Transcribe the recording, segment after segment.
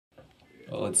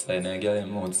Outside, I get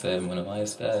him outside, man, my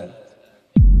style.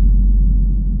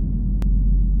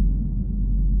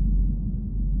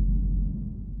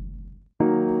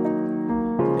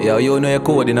 Yo, you know your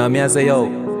code, you know me, I say,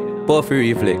 yo,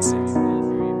 Puffy Reflex.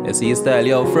 You see your style,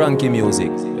 yo, Frankie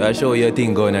music. I show you a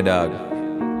thing going a dog.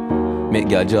 Make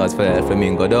your jaws for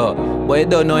flamingo, dog. But you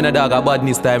don't know in a dog, a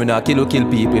badness time, you know, kill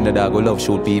people in the dog, who love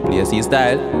shoot people, you see your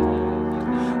style?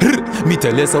 Me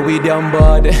tell you so we damn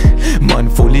bad. Man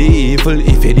fully evil.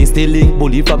 If it is still link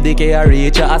bully from the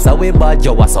KRH, as a way bad,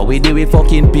 yo, as a we deal with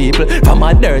fucking people. From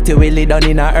a dirty we lay down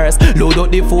in a earth. Load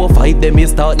out the 4-5, them is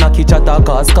start knocky chatter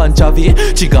cause controversy.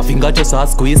 Chica finger just a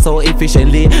squeeze so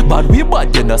efficiently. But we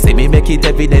bad, you know, say me make it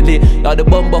evidently. Now the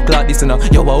bumbo clock this, you know.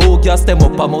 Yo, a hook ya stem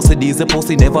up, a mouse of diesel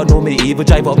pussy never know me evil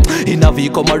drive up. In a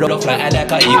vehicle, come around fly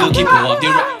like a eagle, keep on up the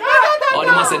road. Oh,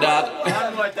 the must say that.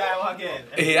 One more time again.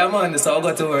 Yeah, man, so I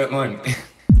got to work, man.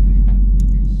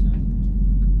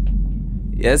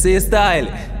 You see style.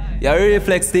 Your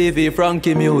Reflex TV,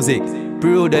 Frankie music,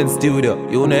 Prudent Studio.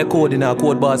 You know your code in a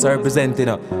code boss representing.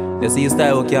 You see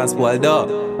style, we can't spoil dog.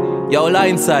 Yo,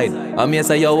 line side. I mean,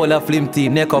 say your whole film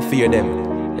team, neck off fear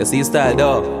them. You see style,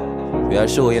 dog. We are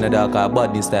showing you in the dark,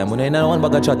 bad this time. We don't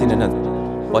want to chat in the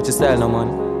watch your style now,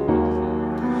 man.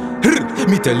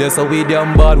 Me tell you so we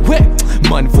damn bad.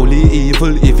 Man fully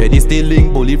evil. If you is still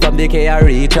link bully from the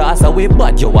KRH, as a we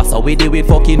bad, yo, as a we deal with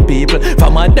fucking people.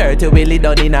 From a dirty we lay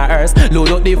down in a earth. Load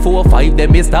up the 4-5,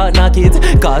 them me start knock it.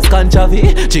 Cause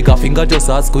controversy. Chica finger just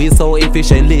a squeeze so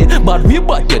efficiently. But we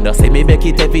bad, you know, say me make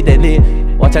it evidently.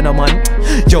 Watch out, man.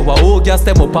 Yo, a hook ya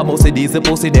stem up a mouse of diesel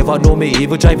pussy never know me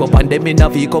evil drive up and them in a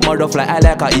vehicle come out fly I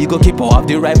like a eagle. Keep off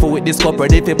the rifle with this copper.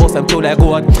 If you bust them through like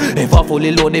what? If I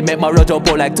fully load, they make my rod jump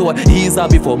out like two. Ease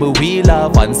up before me wheel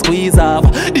off and squeeze off.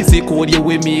 This is code you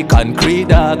with me concrete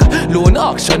dog. Loan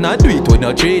action and do it with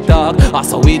no trade talk.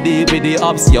 As we deal with the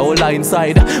ups, yo line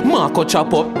side. Marco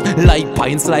chop up like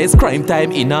pine slice. Crime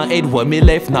time in a head when me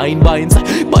left 9 binds.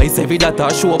 Buys every data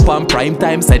show up on prime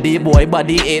time. Said the boy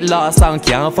body ain't lost and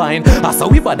can't find. As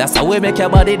we bad, that's how we make your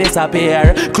body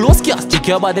disappear. Close casket,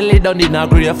 your body lay down in a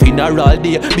grave funeral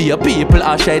day. Be a people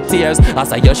a shed tears.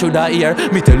 As you shoulda hear.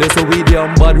 Me tell you so we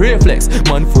damn bad Reflex.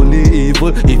 Man fully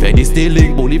evil. If any still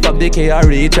link bully from the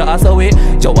KRH, as a way,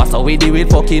 Joe, as a we deal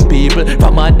with fucking people.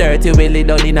 From a dirty we lay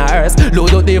down in a earth.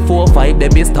 Load out the 4-5,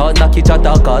 them is start knocky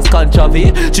chatter cause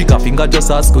controversy. Chica finger just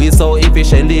a squeeze so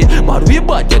efficiently. But we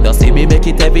bad, you know, see me make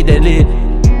it evidently.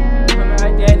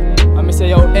 Alright then, I me say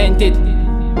yo ain't it.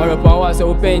 Or up and was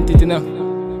so paint it, you know.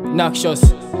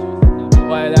 Knockious.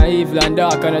 While I'm evil and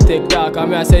dark and I take talk, I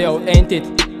me say yo ain't it.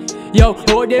 Yo,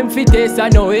 how them fit test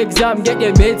and no exam, get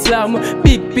them head slam.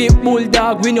 Big pit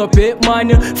bulldog, we no pet man.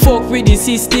 Fuck with the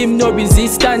system, no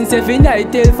resistance. Every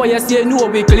night tell fire say no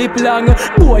we clip long.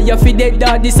 Boy you fi dead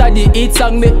dog, this a the hit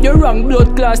song. Make the wrong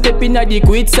blood class step in a the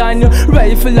quicksand.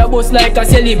 Rifle a bust like a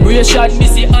celebration.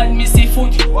 Missy hand, missy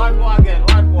foot. One more again,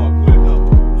 one more, pull it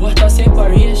up. What a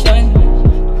separation.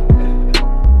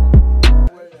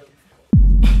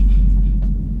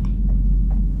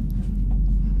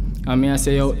 I mean I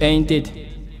say yo ain't it.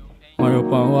 More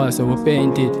up on wall so we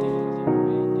paint it.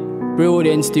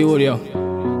 Prudent Studio,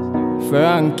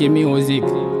 Frankie music,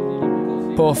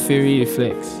 Puffy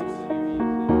Reflex,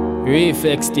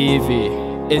 Reflex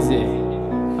TV, is it?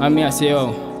 I mean I say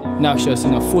yo, Knockious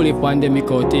in a fully pandemic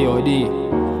out TOD.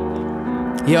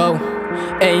 Yo,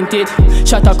 ain't it?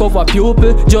 Shot a cover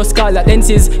pupil, just call at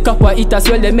lenses. Copper it as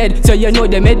well they made, so you know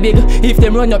they made big. If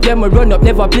them run up, them will run up,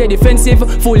 never play defensive.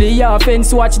 Fully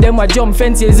offense, watch them a jump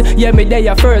fences. Yeah, me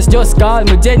there first, just call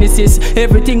me Genesis.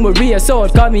 Everything will be a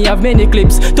sword, cause me have many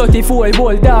clips. 34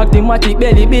 bold dark, thematic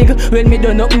belly big. When me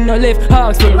done nothing no left,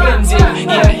 house for Renzi.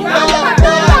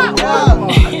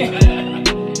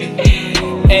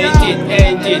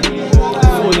 Ain't it?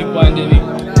 Fully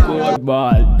pandemic, cold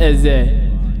ball, is it?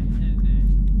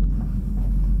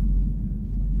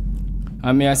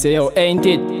 I mean I say yo ain't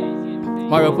it.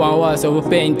 More up on wall so we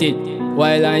paint it.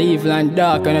 While I'm evil and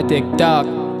dark and I take talk.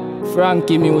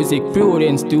 Frankie music,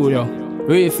 Prudent Studio,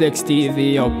 Reflex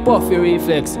TV, yo Puffy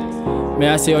Reflex. Me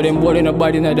I say yo them boy in a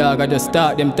body in a dog, I just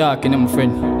start them talking my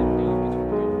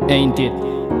friend. Ain't it?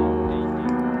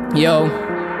 Yo.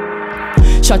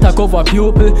 Shot a cover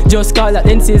pupil, just call at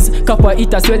lenses. Copper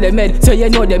it as well they made, so you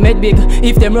know they made big.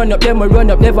 If them run up, them will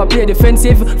run up, never play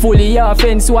defensive. Fully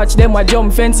offense, watch them a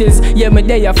jump fences. Yeah, me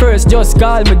there first, just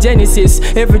call me Genesis.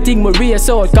 Everything me race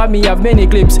out, cause me have many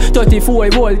clips. 34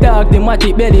 bold dark,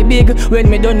 thematic belly big. When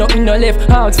me done nothing no left,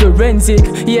 house forensic.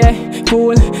 Yeah,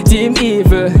 cool, team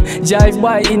evil. Drive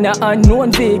by in a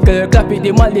unknown vehicle. Clap it,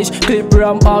 demolish, clip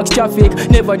ram, arcs traffic.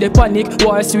 Never the panic,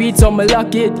 war sweet, so me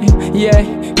lock it.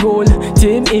 Yeah, cool,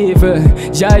 team team evil.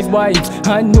 Drive by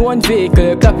unknown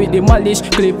vehicle. Clap it demolish,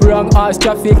 clip wrong as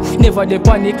traffic. Never the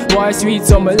panic, war street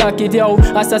some lock it yo.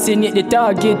 Assassinate the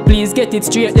target, please get it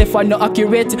straight. If I not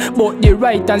accurate, but the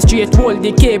right and straight. Hold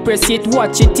the K, press it,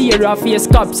 watch it, tear off face.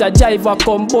 Cops a driver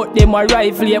come, but them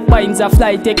arrive late. Binds a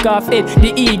fly, take off head.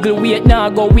 The eagle wait, now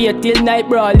go wait till night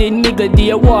brawling. Nigga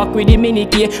day walk with the mini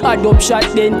key. Add up shot,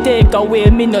 then take away.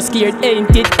 Me no scared,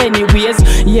 ain't it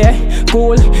anyways. Yeah,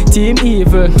 cool, team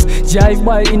evil. Drive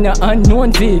by in an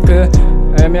unknown vehicle.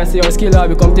 I say, oh,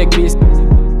 Skillabbi, come take peace.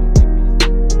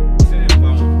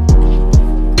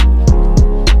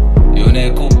 You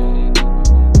know, cool.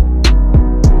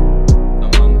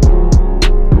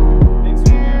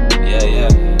 Yeah.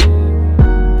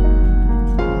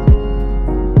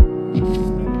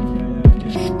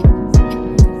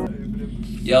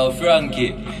 Yo,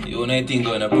 Frankie, you know anything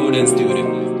going to Prudent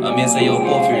Studio? I mean, say, yo,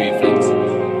 puffy reflex.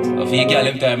 I feel you get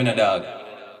him time in a dog.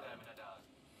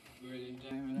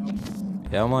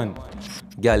 Yeah, man.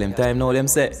 Girl, him time now, them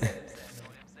say.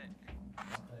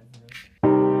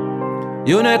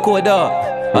 You know code dog.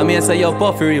 I mean say your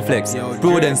puffy reflex.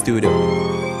 Prudent Studio.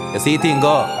 You see thing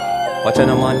go. Watch on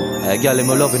a man. Girl, him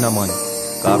loving a man.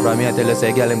 Cause from me I tell you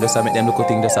say girl, him just make them look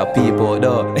thing just a people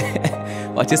dog.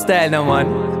 Watch your style now, man.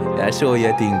 Yeah, show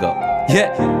you thing go.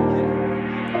 Yeah.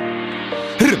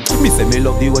 Me say me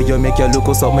love the way you make your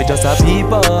look so me just a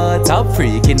people. Top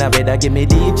freak in a bed a give me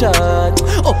deep shot.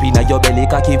 Up in a your belly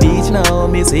cocky beach now.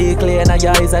 Me see clear in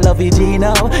your eyes I love you G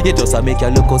now. You just a make your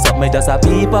look so me just a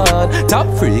people. Top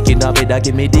freak in a bed a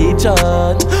give me deep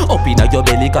shot. Up in a your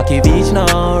belly cocky beach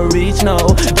now. Reach now.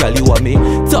 Girl you want me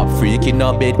top freak in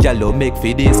a bed. Girl you make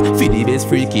for this. For the best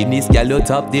freakiness. Girl you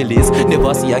top the list.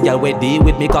 Never see a girl we deal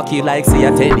with me cocky like say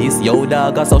a tennis. Yo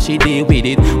dog so she deal with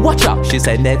it. Watch out. She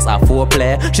said next a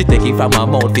foreplay. She take it from her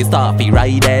mouth, fi start fi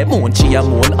ride there. Moan she a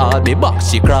moan all me back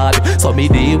she cried. So me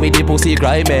deal with the pussy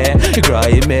grimy.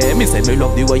 Me say me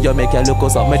love the way you make you look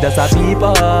so me just a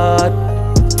peapod.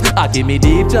 I give me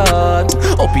deep shot.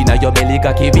 Up in your belly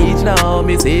cocky beach now.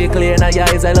 Me say clear in your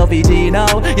eyes I love it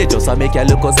now. You just a make you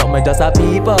look so me just a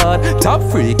peapod. Top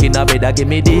freak in a bed I give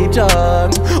me deep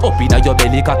shot. Up in your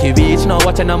belly cocky beach now.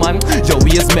 Watch a man. Your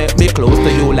waist make me close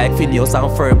to you like Phineas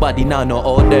and fur body now no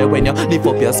out there. When you lift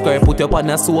up your skirt put you on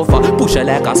a sofa. Push you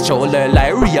like a stroller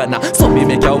like Rihanna. So me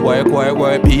make you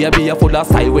work. Be a full of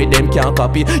style where them can't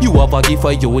copy. You have a gift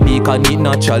for unique and it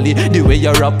naturally. The way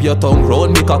you wrap your tongue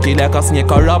round me cocky like a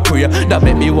snake or a prayer. That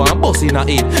make me want bust in a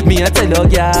it. Me a tell you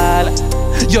girl,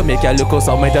 you make you look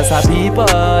so me just a people.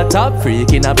 Top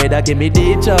freak in a bed a give me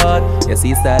deep shot. You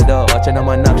see style though, watching a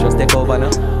man Knockious take over now.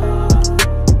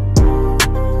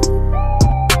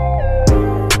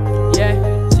 Yeah,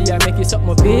 she a make it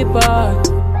something people.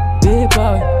 Think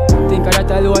of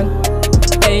that alone.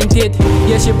 Ain't it?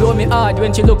 Yeah, she blow me hard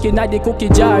when she looking at the cookie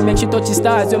jar. Make she touch the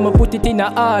stars when me put it in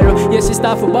her arm. Yeah, she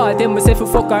start for ball, then me say for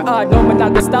fuck her hard. No man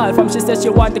not the style from she says she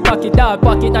want the cocky dog.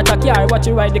 Pocket at a car, watch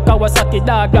her ride the Kawasaki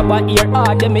dog. Grab her ear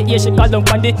hard, then me hear she call down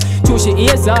on the two she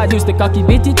ears hard. Use the cocky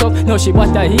beat it up, now she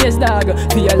bought her ears dog.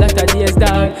 Be a lot of days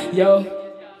dog, yo.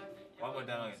 One more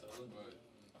down.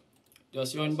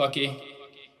 Just run Bucky,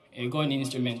 a gun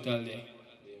instrumental there.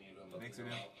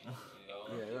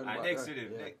 Next to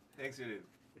them. Next to them.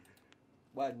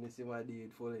 Bad missing my deed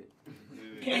for it.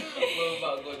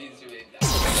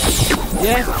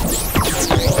 Yeah.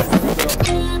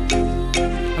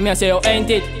 I mean I say yo ain't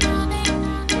it?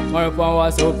 More upon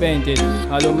was so painted.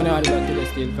 Although me not do that to the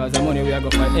still cause the money we are go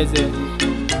for is it.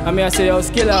 I mean I say yo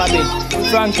Skillabbi,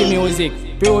 Frankie Music,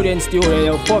 Prudent Studio,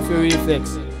 yo Puffy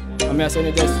Reflex. I mean I say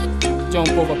you just jump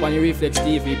over on your Reflex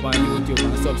TV on YouTube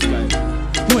and subscribe.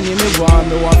 Money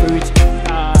me want to reach.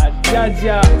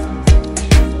 Jaja.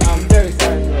 I'm very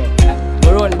sorry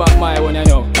bro. Run back my one you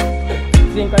know.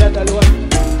 Think of that alone.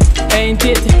 Ain't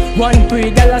it?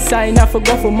 $1 sign I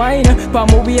forgot for mine. Pa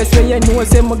my waist where you know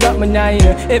say me got my 9.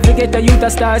 Every get a youth a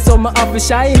star so me have to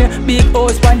shine. Big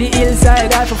house on the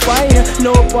hillside I for fine.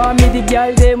 No for me the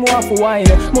girl them want for wine.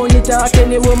 Money talk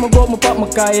anywhere me go me pop my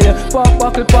kyle. Pop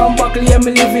buckle palm buckle yeah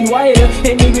me living wild.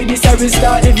 Anyway this I will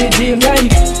start every dream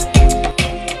right.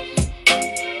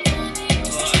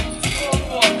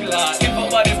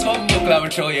 I'm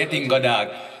show you thing go dog.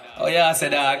 Oh yeah, say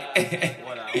dog.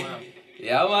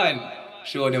 Yeah man.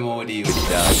 Show them how they with it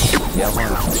dog. Yeah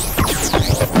man.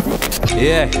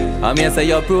 Yeah, I mean say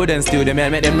your Prudent Studio,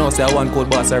 man make them know say one code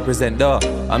boss represent dog.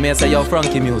 I mean say your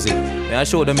Frankie Music. Man I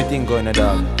show them the thing going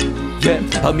dog. Yeah,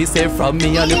 I me say from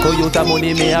me a little youth of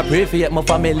money me I pray for yet my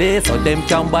family so them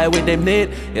can buy with them need.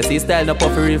 You see style no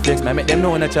puffy reflex, man make them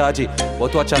know when I charge it.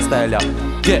 But watch your style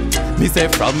yeah. Yeah, me say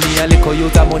from me a little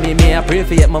youth of money, me I pray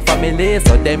for yet my family,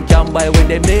 so them can buy when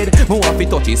they need. Me want to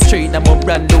touch it straight, now my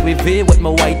brand Louis V with my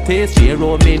white taste. She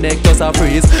roll me neck just a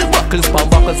freeze. Buckles, pan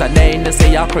buckles, and then they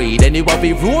say I creed. Anyone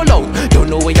we roll out, don't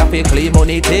know where you feel clean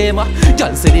money team.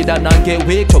 Y'all say that and get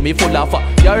weak, to me full of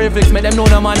your reflex, make them know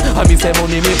no man. And me say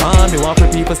money me want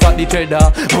for people start the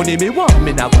trader. Money me want,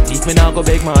 me not go teach, me not go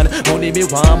beg man. Money me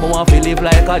want to live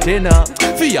like a dinner.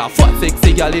 For your fat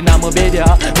sexy girl in my bed,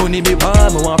 yeah. Money me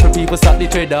want for people start the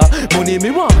trader. Money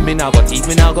me want, me not go teach,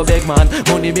 me not go beg man.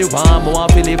 Money me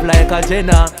want to live like a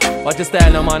dinner. What you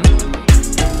style no man?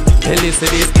 Hey, listen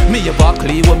this, me a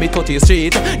Buckley when me touch the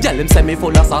street. Tell them say me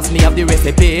full of sauce, me have the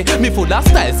recipe. Me full of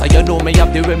style, so you know me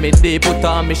have the remedy. Put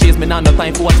on me shoes, me not no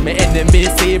time for watch me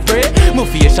enemies say free. Me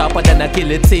face sharper than a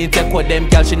kill it scene. Take with them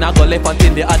girl, she not go left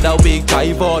until the other week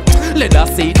drive out. Let her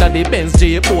seat at the Benz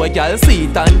J4 girl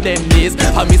seat and them knees.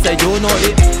 And me say you know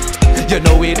it. You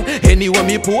know it, anyway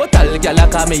me portal, girl a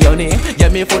call me honey. Yeah,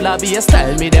 me full of bass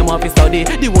style, me them want to study.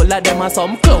 The whole of them are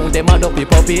some clown, them a dopey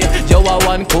puppy. You a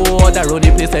one code, around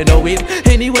the place I know it.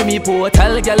 Anyway me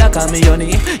portal, girl a call me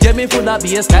honey. Yeah, me full of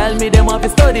bass style, me them want to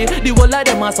study. The whole of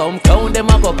them are some clown, them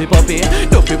a dopey puppy,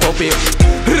 dopey puppy.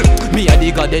 Me a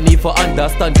the god, they need for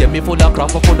understand. Yeah, me full of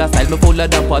crap, full of style, me full of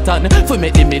damn pattern. For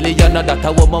make the million, that I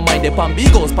want my mind upon.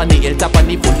 Big house, pan the hilltop, and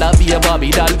the full of be a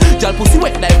Barbie doll. Y'all pussy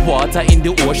wet like water in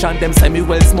the ocean. Them say me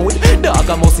well smooth, dog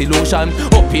a musty lotion.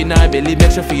 Up in her belly,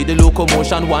 make sure feed the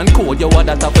locomotion. One code, you want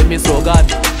that for me so God.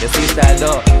 You see style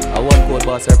though, I one code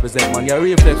boss represent man. Your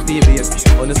Reflex TV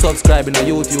on the subscribing on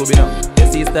YouTube, you know.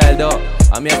 You see style though,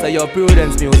 I'm here say your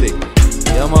Prudence music.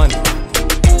 Yeah man,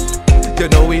 you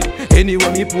know it.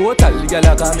 Anyway me portal, girl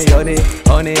a call me honey,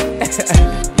 honey.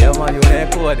 Yeah man, you know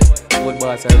code. Code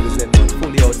boss represent man.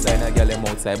 Fully outside, and girl them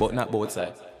outside, but not both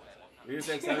sides.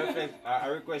 Reflex, I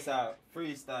request a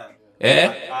freestyle.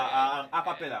 Eh?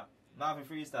 Acapella. Not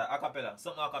for freestyle, acapella.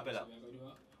 Something acapella.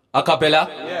 Acapella?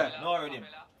 Yeah. No rhythm.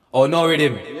 Oh, no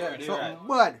rhythm. Yeah, something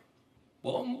bad.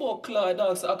 Bumbo Claw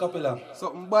dogs acapella.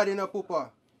 Something bad in a pooper.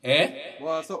 Eh?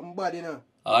 Well, something bad in a.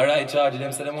 Alright, charge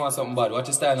them say them want something bad. What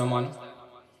you style now, man?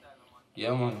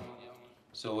 Yeah, man.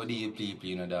 So what do you play,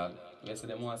 you know, dog? You say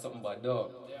them want something bad,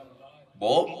 dog.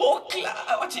 Bumbo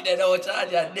Claw, watch it there now,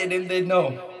 charge it. Dead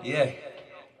now. Yeah.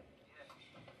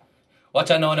 Watch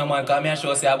out now, man, because I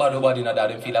show say about nobody now that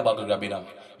them feel about grabbing them.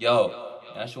 Yo,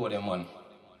 I show them, man.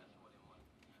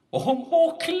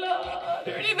 Bumbo Claw.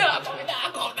 Really not.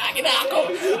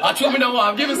 I chew me no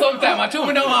arm, give me some time, I chew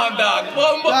me no arm, dog.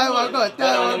 Bumbo.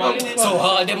 So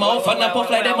hard them off and I puff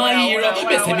like them a hero.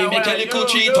 Best me make a little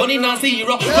treat, turn in a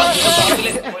zero.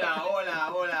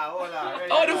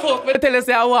 How the fuck? But tell us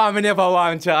say I want, me never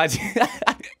want charge.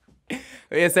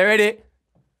 You say ready?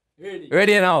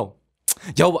 Ready now.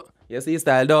 Yo, you see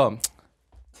style though.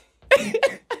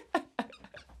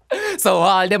 So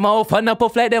all them off and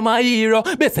up like them a hero.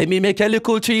 Best say me make a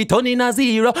little treat, turn in a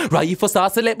zero. Rifle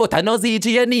start select but I know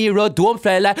ZG and hero. Don't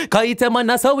fly like kite man,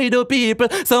 that's how we do people.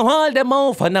 So all them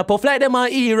off and up like them a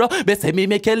hero. Best say me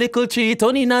make a little treat,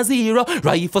 turn in a zero.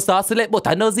 Rifle start select but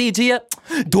I know ZG.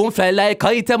 Don't fly like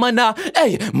kite man.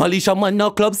 Hey, militia man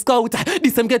no club scout.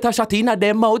 This them get a shot in a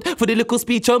them mouth. For the little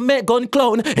speech of make gun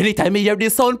clown. Anytime me hear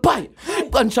this sound pipe,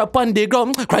 gunshot on the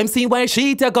ground. Crime scene where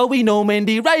shit you go, we know when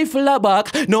the rifle a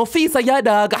back. No fees a your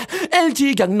dog.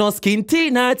 LG gang no skin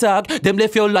teen attack. Them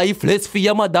left your lifeless for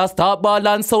your mother start ball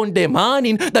and sound them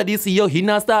morning. Daddy see you in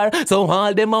a star. So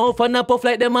all them off and up off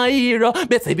like them a hero.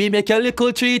 Best say make a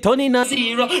little treat turn in a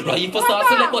zero. Rifle start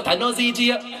select but I know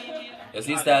ZG. You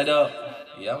see style though?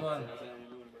 Yeah man.